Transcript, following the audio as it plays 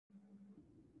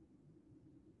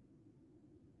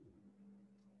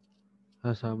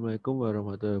Assalamualaikum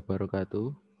warahmatullahi wabarakatuh.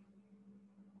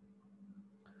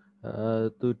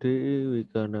 Today we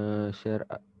gonna share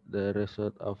the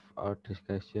result of our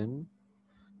discussion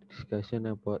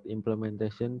about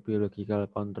implementation biological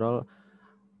control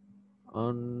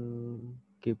on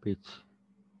cabbage.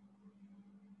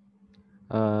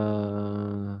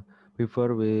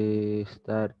 Before we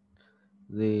start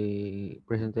the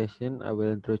presentation, I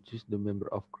will introduce the member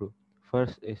of group.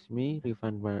 First is me,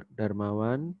 Rifan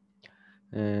Darmawan,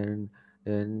 and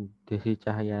then Desy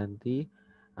Cahyanti,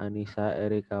 Annisa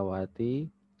Erikawati,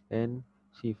 and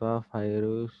Syifa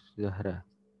Fairuz Zahra.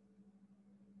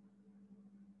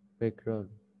 Background: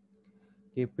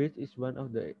 Cabbage is one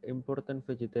of the important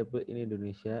vegetables in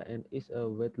Indonesia and is a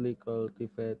widely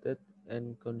cultivated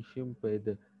and consumed by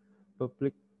the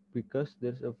public because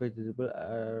these vegetables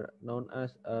are known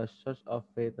as a source of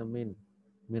vitamin,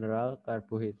 mineral,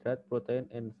 carbohydrate, protein,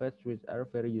 and fats which are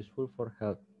very useful for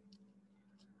health.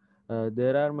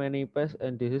 There are many pests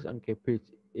and diseases on cabbage.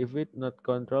 If it not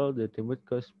controlled, the damage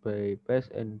caused by pests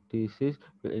and disease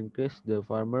will increase. The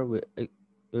farmer will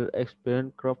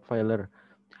experience crop failure.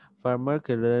 Farmers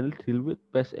generally deal with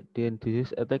pests and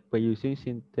disease attack by using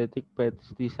synthetic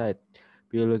pesticide.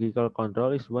 Biological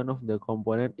control is one of the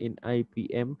components in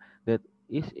IPM that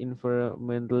is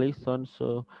environmentally sound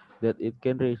so that it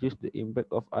can reduce the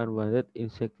impact of unwanted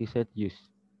insecticide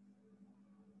use.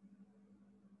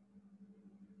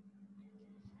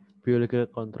 Biological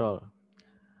control.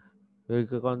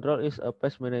 Biological control is a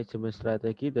pest management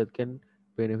strategy that can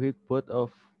benefit both of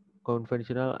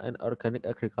conventional and organic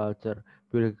agriculture.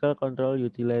 Biological control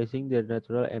utilizing their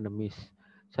natural enemies,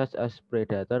 such as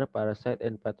predator, parasite,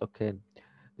 and pathogen.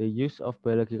 The use of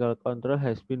biological control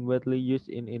has been widely used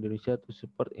in Indonesia to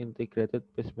support integrated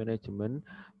pest management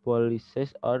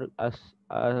policies or as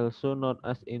also known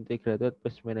as integrated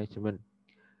pest management,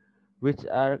 which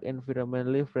are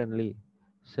environmentally friendly.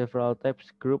 Several types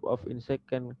group of insects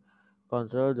can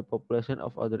control the population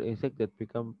of other insects that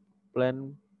become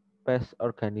plant pest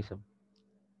organisms.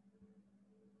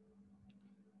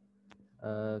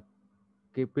 Uh,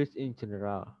 Cabbage in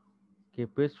general.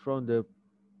 Cabbage from the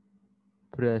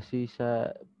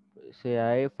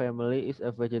Brassicaceae family is a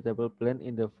vegetable plant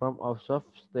in the form of soft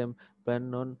stem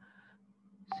plant known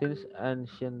since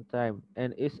ancient time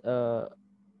and is a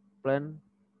plant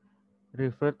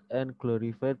revered and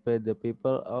glorified by the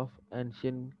people of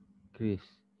ancient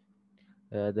Greece.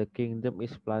 The kingdom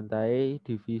is Plantae,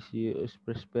 Divisius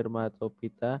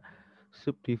Spermatophyta,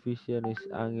 subdivision is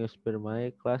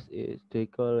Angiospermae, class is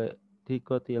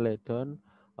Dicotyledon,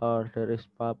 order is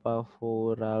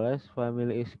Papaphorales,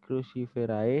 family is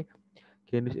Cruciferae,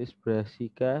 genus is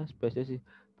Brassica, species is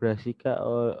Brassica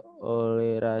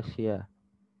oleracea.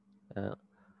 Uh,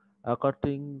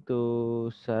 According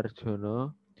to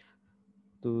Sarjono,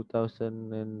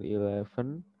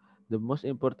 2011, the most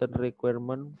important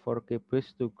requirement for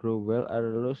cabbage to grow well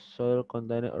are loose soil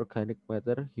containing organic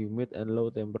matter, humid and low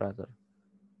temperature.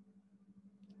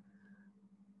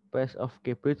 Pests of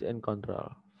cabbage and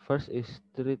control. First is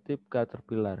tree-tip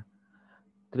caterpillar.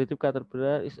 Tree-tip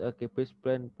caterpillar is a cabbage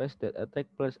plant pest that attack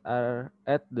plants are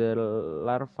at the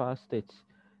larva stage.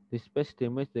 This pest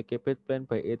damages the cabbage plant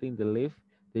by eating the leaf.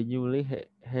 The newly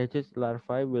hatched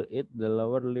larvae will eat the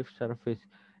lower leaf surface,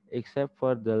 except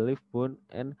for the leaf bone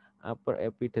and upper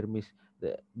epidermis.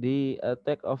 The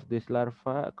attack of this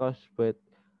larva causes bite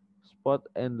spot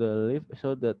and the leaf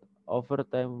so that over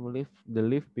time the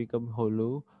leaf become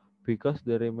hollow because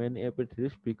the remaining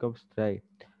epidermis becomes dry.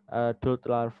 Adult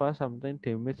larvae sometimes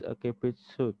damage a cabbage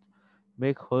shoot,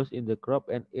 make holes in the crop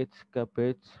and eat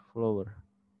cabbage flower.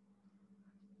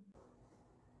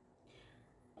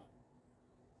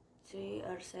 Three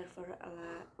are several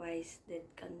ways that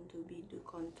can to be to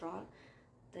control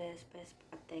the pest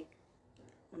attack.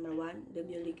 Number one, the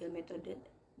biological method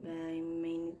by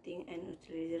maintaining and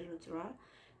utilizing natural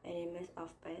enemies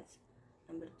of pests.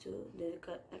 Number two, the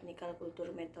technical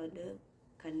culture method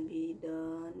can be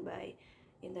done by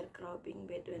intercropping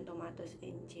between tomatoes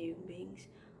and chickpeas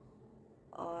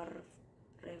or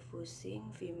refusing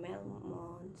female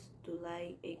moths to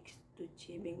lay eggs to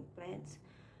chickpea plants.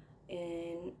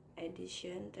 In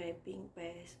addition, trapping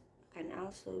pests can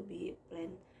also be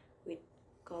planned with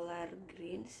collard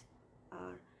greens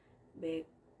or black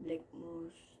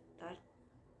mustard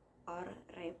or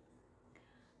rape.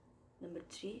 Number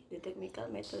three, the technical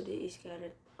method is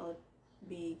carried out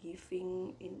by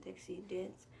giving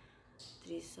insecticides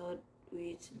threshold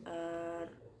which are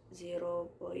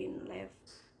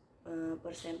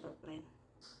 0.5% per plant.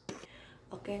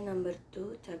 Okay, number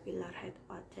two, capillary head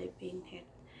or tapping head.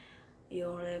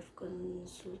 Young leaf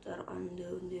consulter on the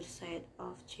underside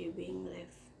of chipping leaf.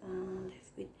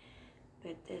 left with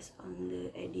petals on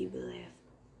the edible leaf.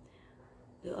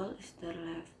 The oyster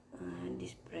leaf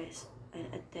disperse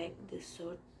and attack the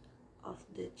shoot of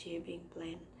the chebing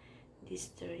plant,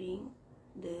 disturbing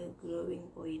the growing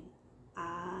point.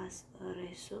 As a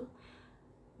result,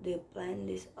 the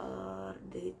plant or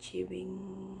the chebing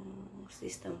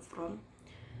system from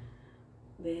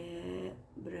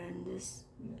branches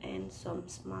and some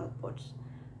small pods.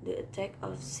 The attack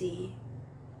of C.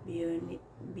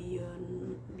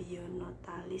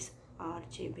 bionotalis or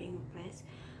chebing plants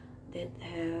that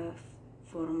have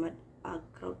formed a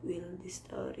crop will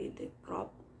destroy the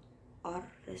crop or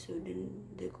reduce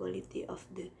the quality of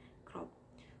the crop,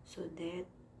 so that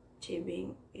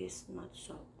chebing is not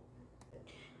sold.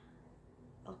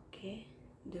 Okay,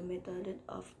 the method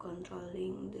of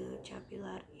controlling the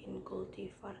caterpillar in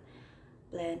cultivar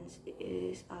plants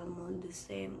is almost the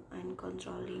same, and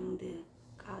controlling the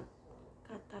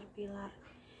caterpillar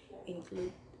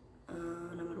include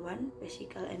number 1,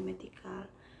 physical and mechanical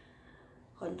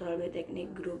control by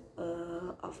technique group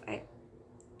of act,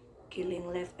 killing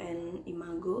leaf and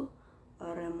imago,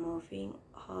 or removing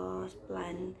host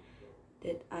plant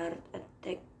that are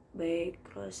attacked by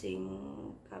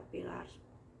crossing capillars.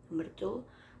 Number 2,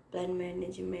 plant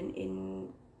management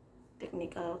in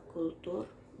technical culture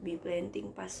by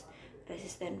planting pest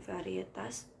resistant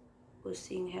varieties,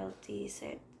 pushing healthy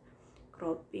seed,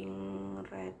 cropping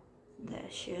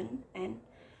rotation, and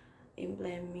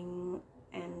implementing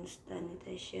and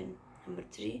sanitation. Number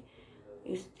 3,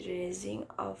 utilizing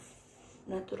of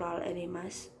natural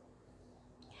enemies,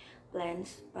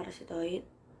 plants, parasitoid,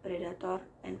 predator,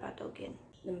 and pathogen.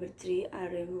 Number 3, are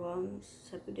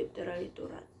ringworms, Lepidoptera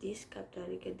littoralis,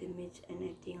 capitally damage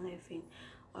anything living,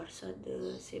 or so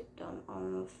the symptom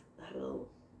of hollow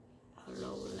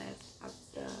leaf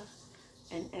after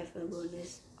and if a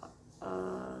bonus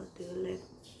the leaf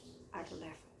are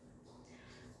left.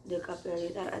 The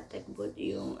caterpillar attack both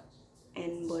young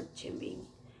and both chebing.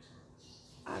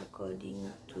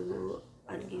 According to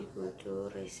Agriculture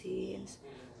Research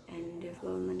and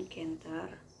Development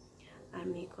Center,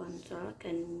 Army control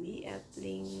can be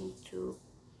applied to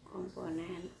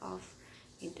component of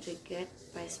integrated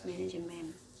pest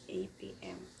management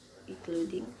 (APM),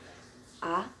 including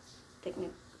A.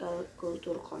 Technical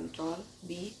culture control,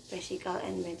 B. Physical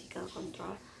and medical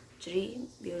control, 3.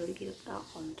 Biological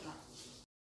control.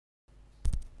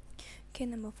 Okay,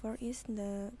 number 4 is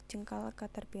the jengkal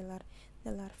caterpillar.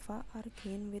 The larvae are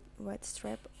green with white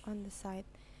stripe on the side.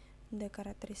 The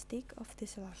characteristic of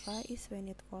this larva is when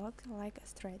it walks like a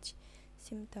stretch.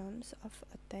 Symptoms of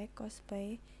attack caused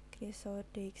by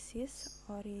Chrysodeixis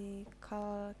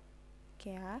orichalcea.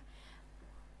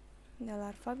 The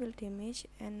larva will damage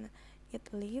and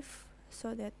eat leaf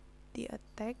so that the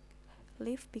attacked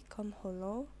leaf become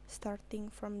hollow, starting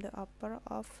from the upper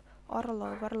of or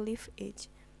lower leaf edge.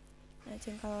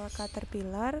 Jengkal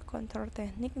caterpillar control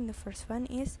technique in the first one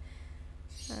is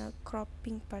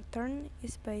cropping pattern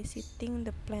is by setting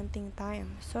the planting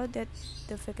time so that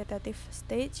the vegetative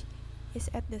stage is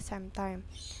at the same time.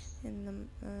 And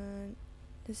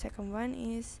the second one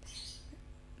is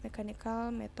mechanical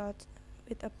method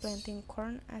with a planting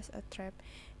corn as a trap.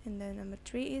 And then number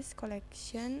 3 is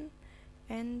collection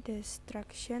and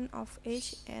destruction of egg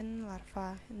and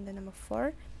larva. And then number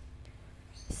 4,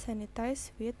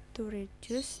 sanitize with to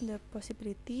reduce the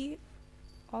possibility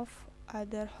of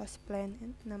other host plant.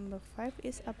 And number 5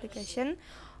 is application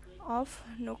of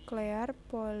nuclear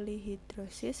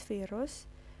polyhedrosis virus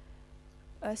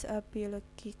as a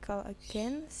biological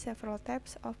agent. Several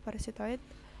types of parasitoid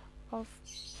of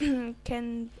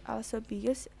can also be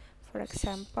used, for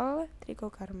example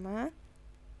Trichogarma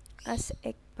as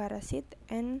egg parasite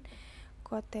and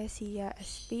Cotesia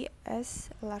sp as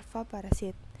larva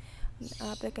parasite.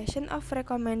 Application of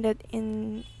recommended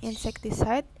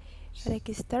insecticide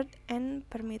registered and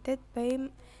permitted by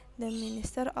the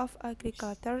Minister of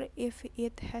Agriculture if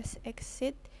it has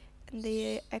exceeded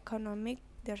the economic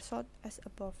threshold as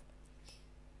above.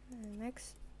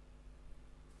 Next.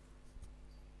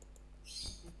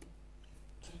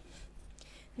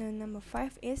 Now, number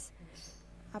 5 is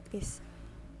apis.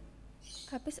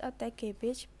 Apis attack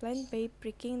cabbage plant by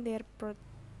pricking their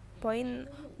point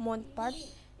mouth part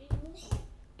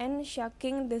and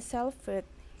shocking the cell food,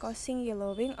 causing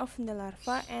yellowing of the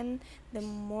larva and the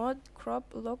mold crop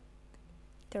look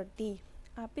dirty.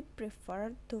 Apis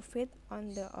prefer to feed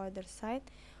on the other side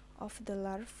of the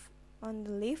on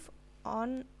the leaf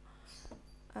or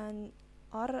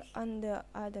on the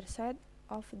other side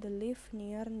of the leaf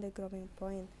near the growing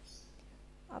point.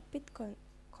 Apis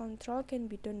control can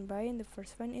be done by the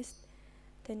first one is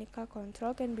Technical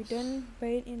control can be done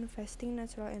by investing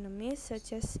natural enemies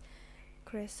such as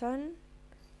Cresson,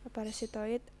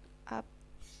 parasitoid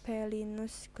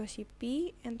Apellinus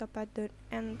gossypi,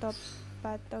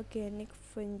 entopathogenic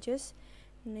fungus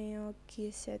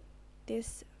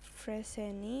Neogycetis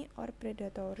freseni, or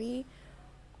predatory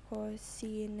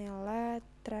Coccinella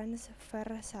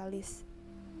transversalis.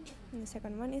 The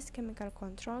second one is chemical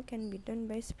control can be done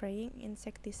by spraying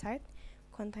insecticide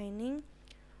containing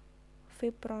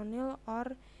fipronil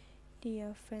or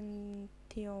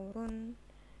diaventhiourone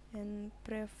and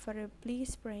preferably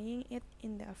spraying it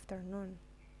in the afternoon.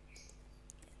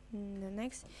 The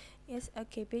next is a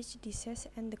cabbage disease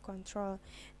and the control.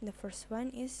 The first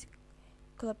one is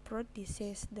clubroot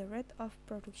disease. The rate of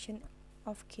production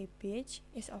of cabbage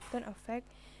is often affected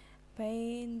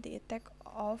by the attack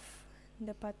of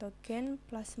the pathogen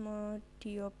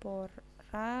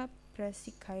Plasmodiopora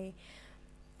brassicae,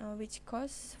 which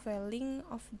cause swelling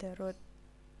of the root.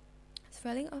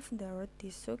 Swelling of the root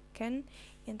tissue can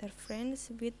interfere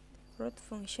with root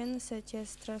function such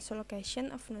as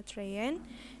translocation of nutrient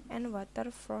and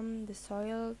water from the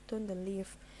soil to the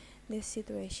leaf. This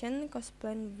situation causes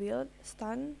plant wilt,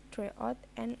 stunt, dry out,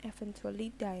 and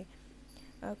eventually die.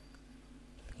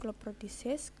 Clubroot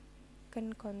disease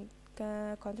control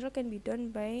can be done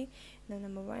by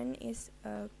number one is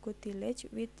good tillage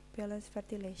with balanced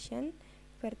fertilization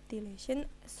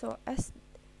so as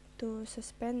to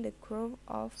suspend the growth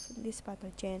of this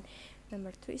pathogen.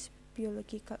 Number two is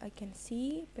biological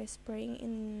agency by spraying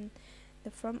in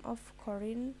the form of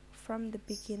chlorine from the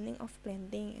beginning of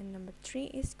planting. And number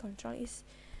three is control is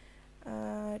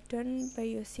done by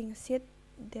using seeds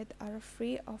that are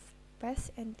free of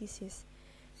pests and disease.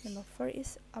 Number four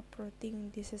is uprooting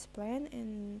disease plant,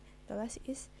 and the last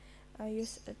is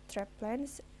use trap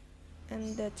plants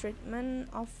and the treatment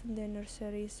of the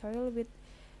nursery soil with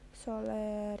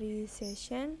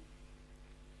solarization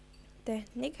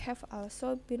technique have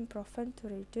also been proven to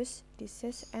reduce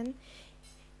disease and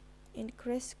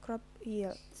increase crop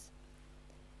yields.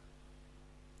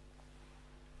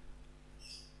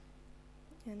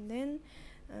 And then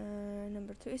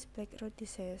number two is black root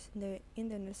disease. In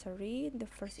the nursery, the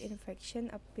first infection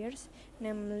appears,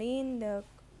 namely in the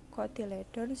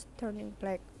cotyledons turning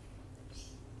black.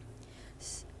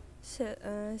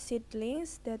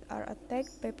 Seedlings that are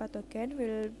attacked by pathogen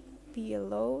will be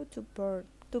low to brown,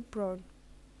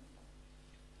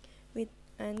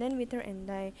 and then wither and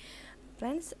die.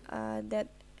 Plants that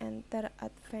enter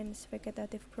advanced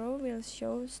vegetative growth will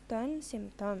show stun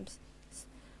symptoms.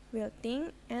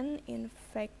 Wilting and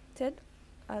infected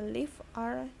leaf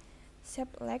are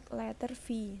shaped like letter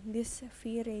V. This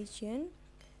V region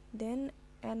then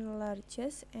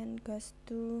enlarges and goes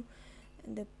to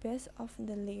the base of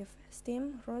the leaf,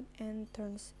 stem, root, and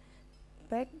turns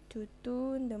back due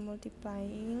to the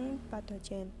multiplying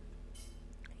pathogen.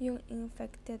 Young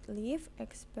infected leaf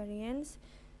experience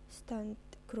stunt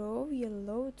growth,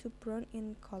 yellow to brown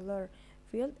in color,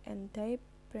 wilt, and die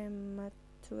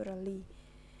prematurely.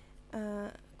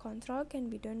 Control can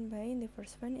be done by the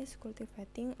first one is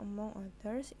cultivating, among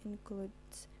others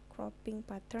includes cropping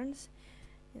patterns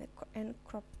and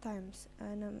crop times.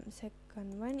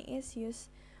 Second one is use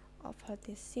of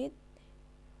healthy seed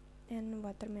and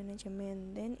water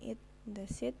management. Then the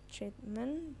seed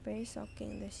treatment by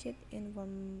soaking the seed in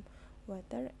warm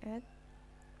water at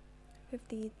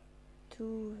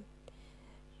 52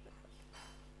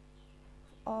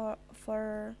 or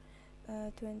for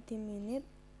 20 minutes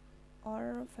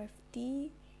or 50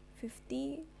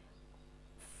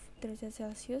 degrees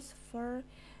Celsius for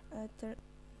 30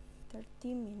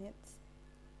 minutes.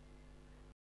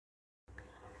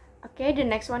 Okay, the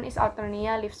next one is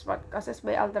Alternaria leaf spot, caused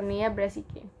by Alternaria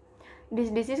brassicae. This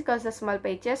disease causes small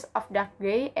patches of dark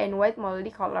gray and white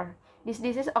moldy color. This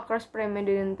disease occurs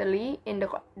predominantly in the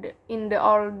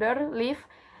older leaf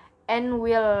and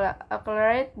will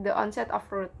accelerate the onset of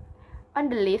root. On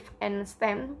the leaf and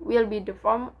stem will be the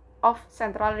form of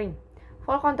central ring.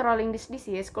 For controlling this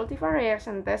disease, cultivar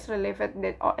reaction tests revealed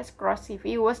that OS cross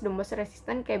CV was the most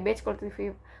resistant cabbage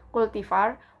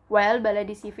cultivar, while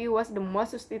Baladi CV was the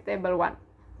most suitable one.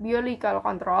 Biological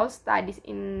control studies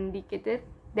indicated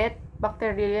that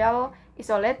bacterial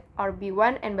isolate or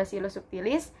B1 and Bacillus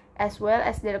subtilis, as well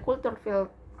as their culture field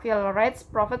rates,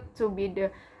 proved to be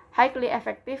the highly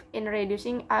effective in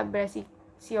reducing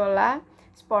Abrassiola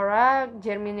spora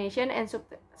germination and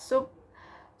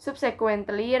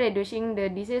subsequently reducing the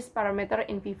disease parameter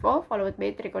in vivo, followed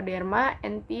by Trichoderma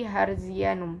and T.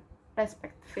 harzianum,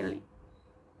 respectively.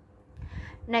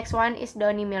 Next one is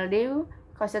downy mildew,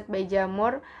 caused by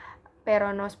jamur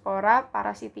Peronospora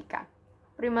parasitica.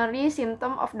 Primary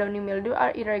symptoms of downy mildew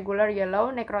are irregular yellow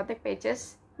necrotic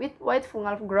patches with white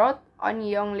fungal growth on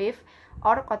young leaf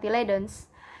or cotyledons.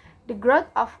 The growth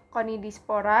of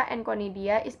conidispora and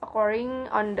conidia is occurring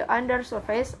on the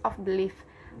undersurface of the leaf,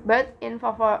 but in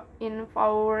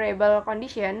favorable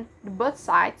condition, both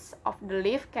sides of the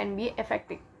leaf can be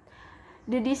affected.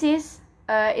 The disease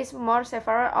is more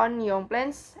severe on young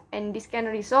plants, and this can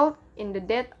result in the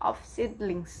death of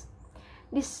seedlings.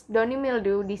 This downy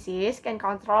mildew disease can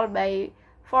control by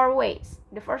 4 ways.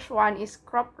 The first one is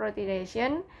crop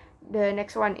rotation, the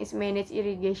next one is managed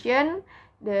irrigation,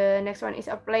 the next one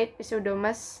is applied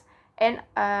pseudomonas, and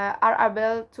are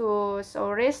able to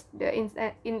suppress the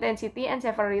intensity and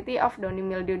severity of downy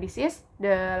mildew disease.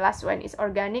 The last one is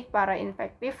organic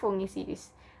para-infective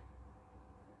fungicides.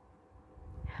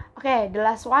 Okay, the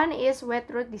last one is wet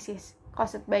root disease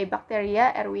caused by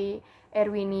bacteria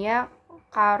Erwinia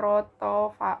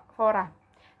carotophora.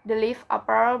 The leaf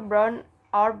appear brown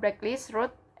or blackish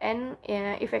root and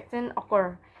infection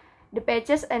occur. The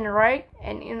patches enrage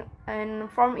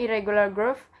and form irregular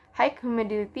growth. High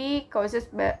humidity causes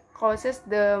the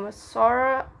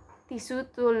soil tissue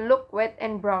to look wet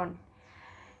and brown.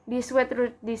 This wet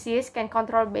root disease can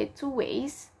control by 2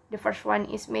 ways. The first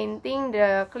one is maintaining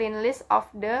the cleanliness of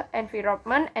the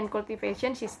environment and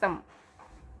cultivation system,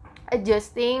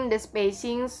 adjusting the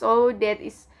spacing so that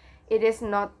it is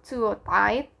not too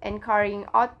tight, and carrying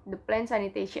out the plant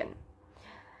sanitation.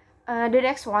 The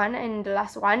next one and the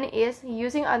last one is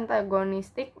using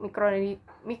antagonistic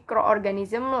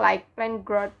microorganism like plant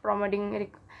growth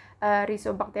promoting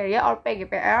rhizobacteria or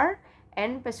PGPR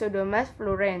and Pseudomonas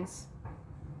fluorescens.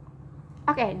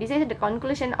 Okay, this is the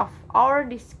conclusion of our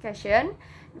discussion.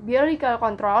 Biological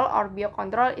control or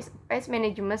biocontrol is a pest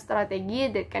management strategy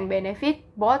that can benefit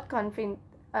both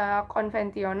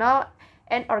conventional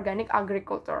and organic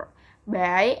agriculture.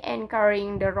 By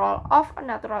encouraging the role of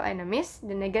natural enemies,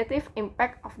 the negative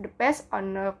impact of the pest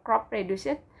on the crop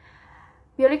reduced.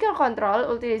 Biological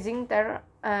control utilizing their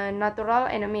natural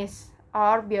enemies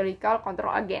or biological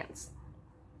control agents,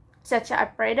 such as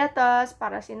predators,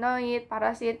 parasitoid,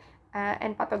 parasite,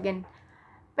 and pathogen.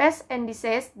 Pests and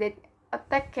diseases that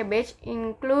attack cabbage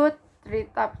include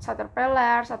tree-top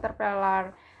caterpillar,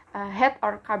 head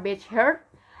or cabbage heart,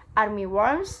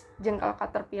 armyworms, jengkal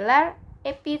caterpillar,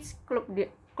 aphids,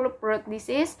 club root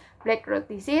disease, black root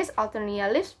disease,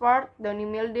 Alternaria leaf spot, downy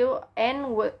mildew,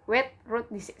 and wet root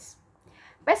disease.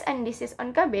 Pests and disease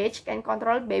on cabbage can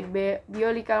control by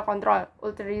biological control,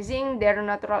 utilizing their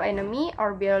natural enemy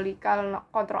or biological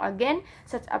control agent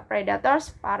such as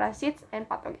predators, parasites, and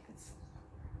pathogens.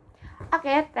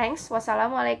 Okay, thanks.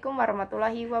 Wassalamualaikum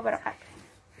warahmatullahi wabarakatuh.